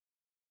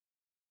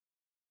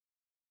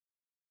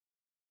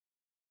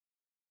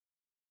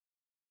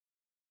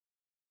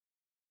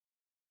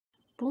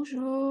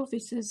Bonjour,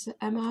 this is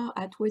Emma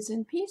at Words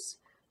and Peace.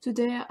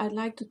 Today I'd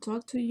like to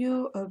talk to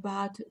you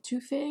about two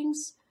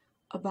things,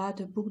 about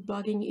a book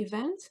blogging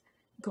event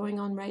going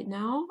on right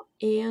now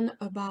and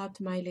about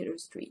my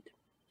latest read.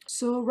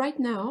 So right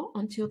now,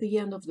 until the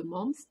end of the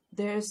month,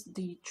 there's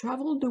the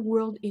Travel the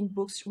World in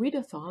Books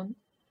Readathon,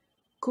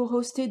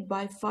 co-hosted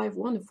by 5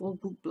 wonderful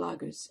book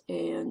bloggers,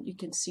 and you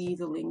can see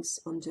the links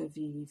under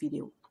the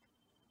video.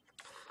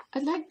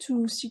 I'd like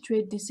to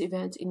situate this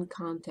event in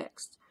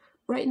context.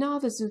 Right now,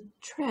 there's a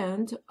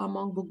trend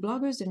among book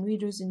bloggers and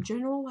readers in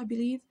general, I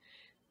believe,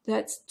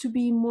 that's to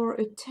be more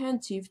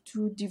attentive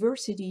to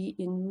diversity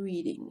in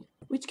reading,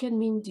 which can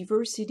mean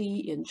diversity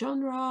in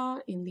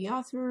genre, in the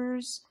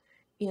authors,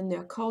 in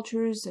their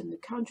cultures and the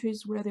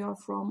countries where they are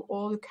from,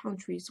 or the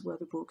countries where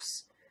the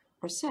books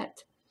are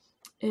set.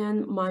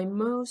 And my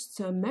most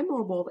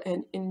memorable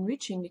and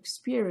enriching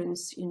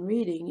experience in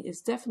reading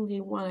is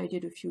definitely one I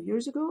did a few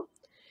years ago.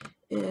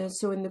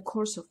 So in the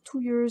course of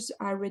 2 years,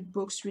 I read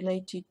books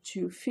related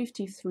to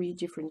 53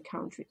 different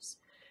countries.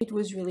 It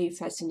was really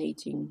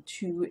fascinating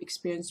to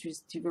experience this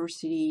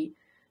diversity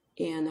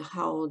and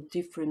how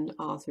different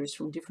authors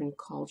from different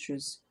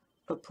cultures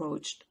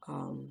approached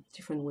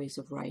different ways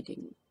of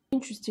writing.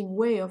 Interesting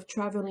way of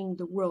traveling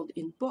the world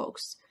in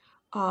books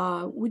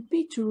would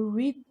be to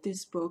read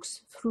these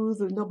books through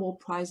the Nobel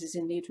Prizes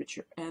in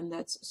Literature, and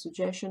that's a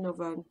suggestion of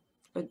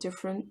a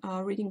different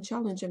reading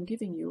challenge I'm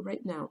giving you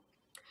right now.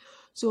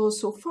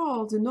 So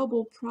far, the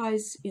Nobel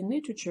Prize in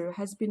Literature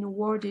has been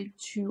awarded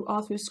to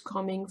authors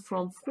coming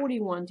from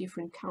 41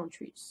 different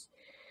countries.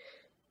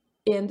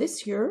 And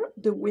this year,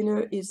 the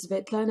winner is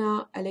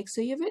Svetlana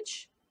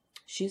Alexievich.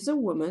 She's a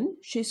woman.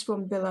 She's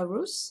from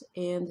Belarus,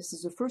 and this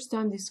is the first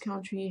time this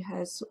country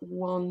has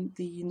won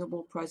the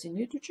Nobel Prize in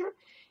Literature.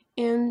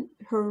 And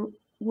her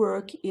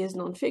work is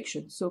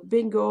nonfiction. So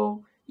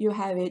bingo, you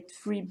have it.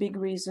 3 big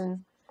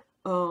reasons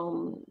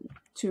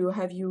to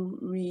have you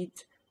read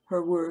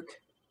her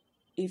work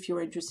if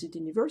you're interested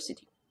in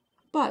diversity.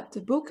 But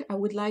the book I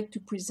would like to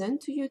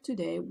present to you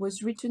today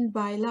was written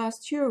by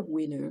last year's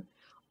winner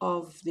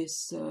of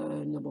this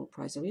Nobel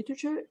Prize of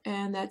Literature,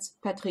 and that's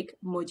Patrick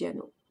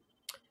Modiano.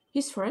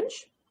 He's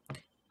French.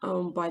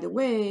 By the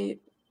way,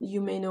 you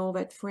may know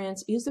that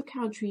France is the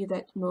country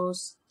that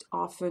most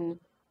often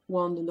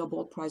won the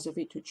Nobel Prize of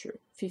Literature,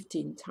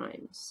 15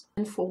 times.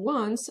 And for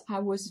once, I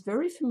was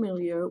very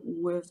familiar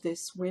with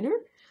this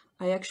winner.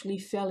 I actually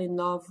fell in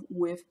love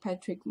with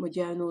Patrick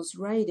Modiano's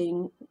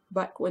writing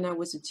back when I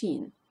was a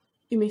teen.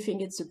 You may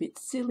think it's a bit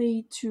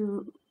silly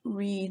to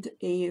read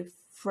a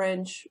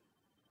French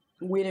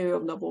winner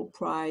of Nobel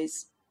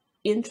Prize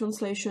in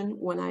translation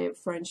when I am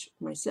French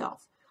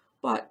myself.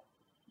 But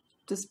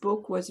this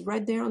book was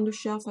right there on the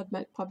shelf at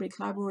my public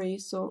library,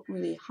 so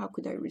really, how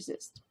could I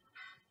resist?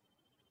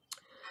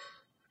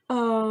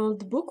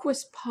 The book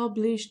was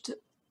published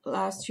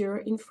last year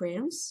in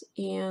France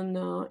and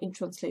in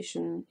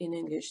translation in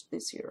English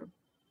this year.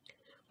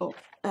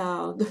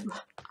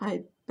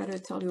 I better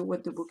tell you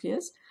what the book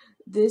is.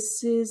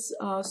 This is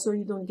So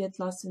You Don't Get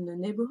Lost in the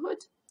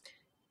Neighborhood.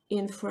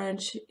 In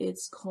French,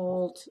 it's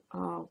called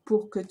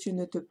Pour que tu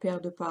ne te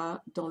perdes pas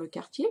dans le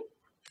quartier.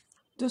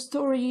 The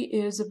story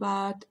is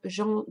about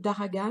Jean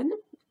d'Aragon.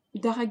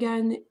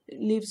 D'Aragon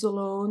lives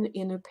alone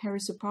in a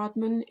Paris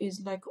apartment,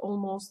 is like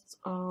almost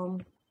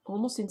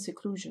in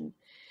seclusion.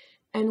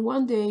 And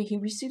one day he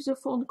receives a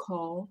phone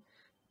call.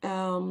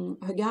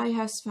 A guy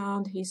has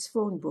found his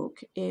phone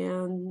book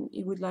and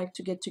he would like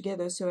to get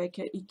together so he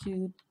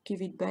could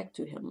give it back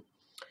to him.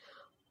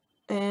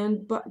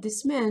 But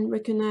this man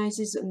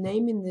recognizes a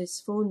name in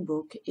this phone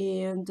book,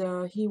 and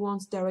he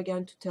wants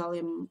d'Aragon to tell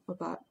him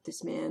about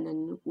this man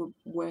and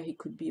where he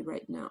could be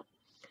right now.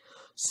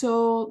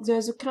 So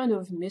there's a kind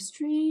of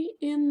mystery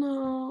in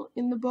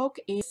the book.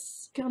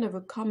 It's kind of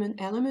a common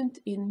element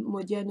in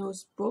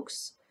Modiano's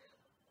books.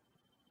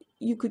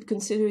 You could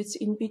consider it's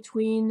in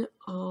between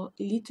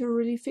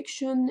literary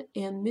fiction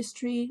and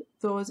mystery,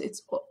 though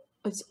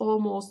it's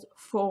almost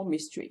for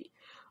mystery.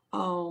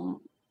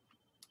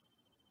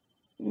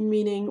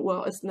 Meaning,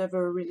 well, it's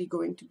never really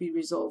going to be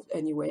resolved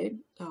anyway.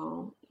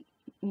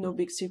 No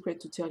big secret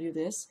to tell you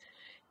this.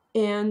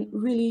 And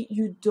really,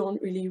 you don't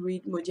really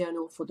read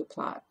Modiano for the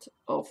plot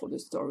or for the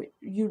story.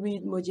 You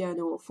read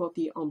Modiano for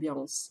the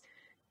ambiance.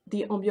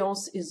 The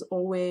ambiance is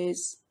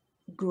always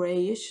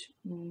grayish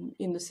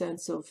in the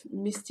sense of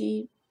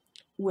misty,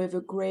 with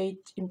a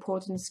great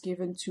importance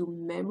given to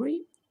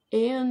memory.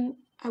 And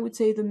I would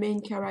say the main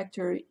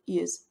character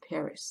is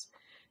Paris.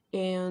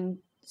 And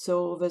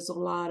so there's a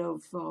lot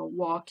of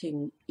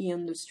walking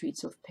in the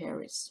streets of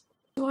Paris.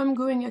 So I'm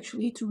going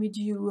actually to read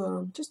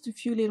you just a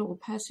few little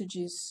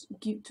passages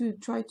to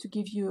try to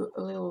give you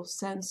a little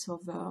sense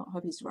of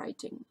his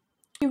writing.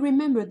 He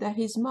remembered that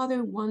his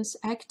mother once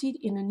acted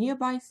in a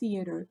nearby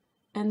theater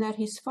and that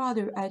his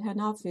father had an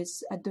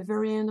office at the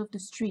very end of the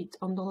street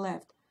on the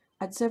left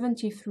at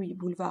 73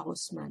 Boulevard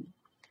Haussmann.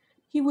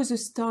 He was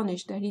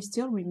astonished that he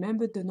still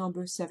remembered the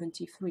number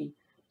 73,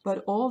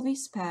 but all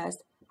this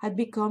past had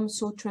become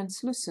so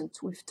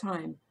translucent with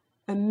time,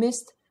 a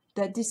mist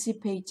that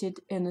dissipated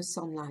in the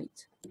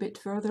sunlight. A bit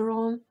further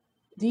on,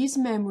 these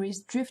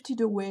memories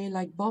drifted away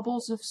like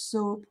bubbles of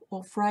soap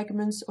or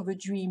fragments of a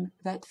dream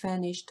that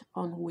vanished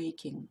on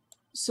waking.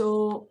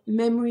 So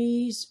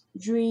memories,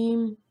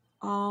 dream,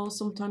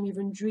 sometimes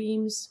even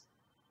dreams,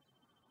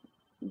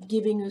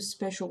 giving a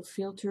special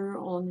filter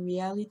on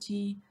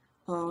reality.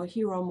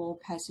 Here are more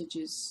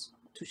passages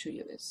to show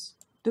you this.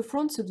 The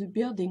fronts of the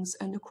buildings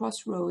and the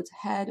crossroads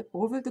had,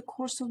 over the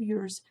course of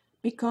years,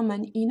 become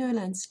an inner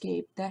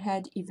landscape that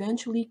had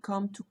eventually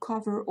come to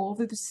cover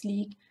over the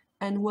sleek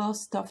and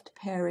well-stuffed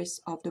Paris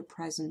of the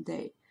present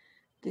day.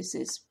 This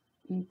is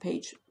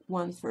page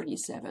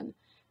 137.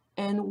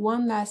 And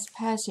one last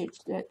passage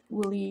that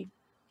really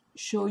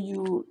show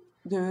you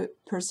the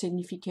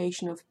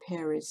personification of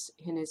Paris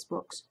in his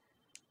books.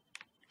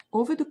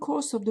 Over the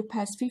course of the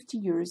past 50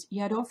 years, he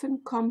had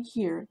often come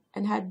here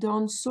and had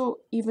done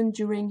so even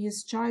during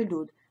his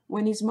childhood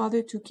when his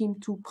mother took him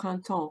to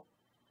Printemps,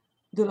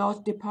 the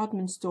large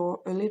department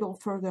store a little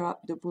further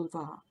up the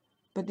boulevard.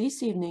 But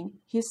this evening,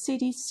 his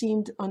city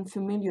seemed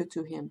unfamiliar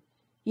to him.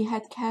 He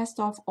had cast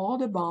off all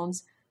the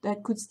bonds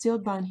that could still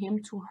bind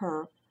him to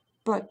her,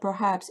 but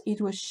perhaps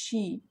it was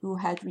she who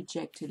had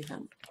rejected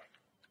him.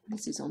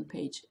 This is on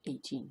page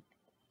 18.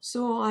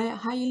 So I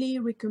highly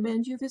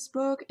recommend you this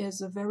book.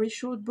 It's a very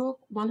short book,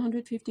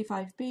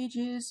 155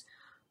 pages.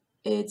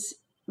 It's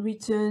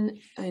written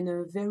in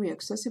a very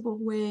accessible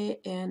way,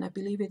 and I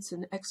believe it's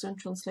an excellent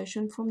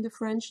translation from the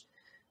French.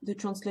 The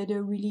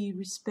translator really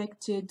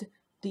respected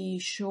the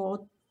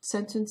short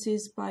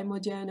sentences by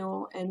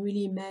Modiano and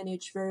really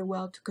managed very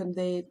well to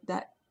convey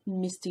that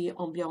misty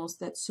ambiance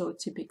that's so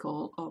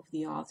typical of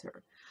the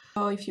author.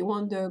 So if you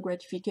want the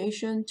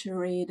gratification to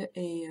read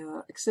a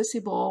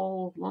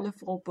accessible,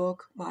 wonderful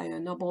book by a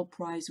Nobel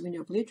Prize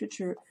winner of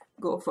literature,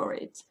 go for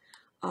it.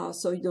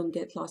 So you don't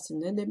get lost in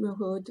the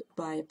neighborhood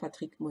by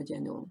Patrick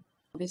Modiano.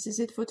 This is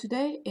it for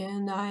today,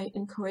 and I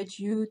encourage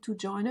you to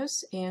join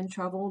us and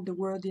travel the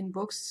world in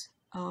books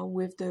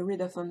with the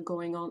Readathon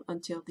going on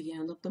until the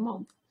end of the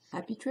month.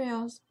 Happy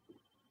trails!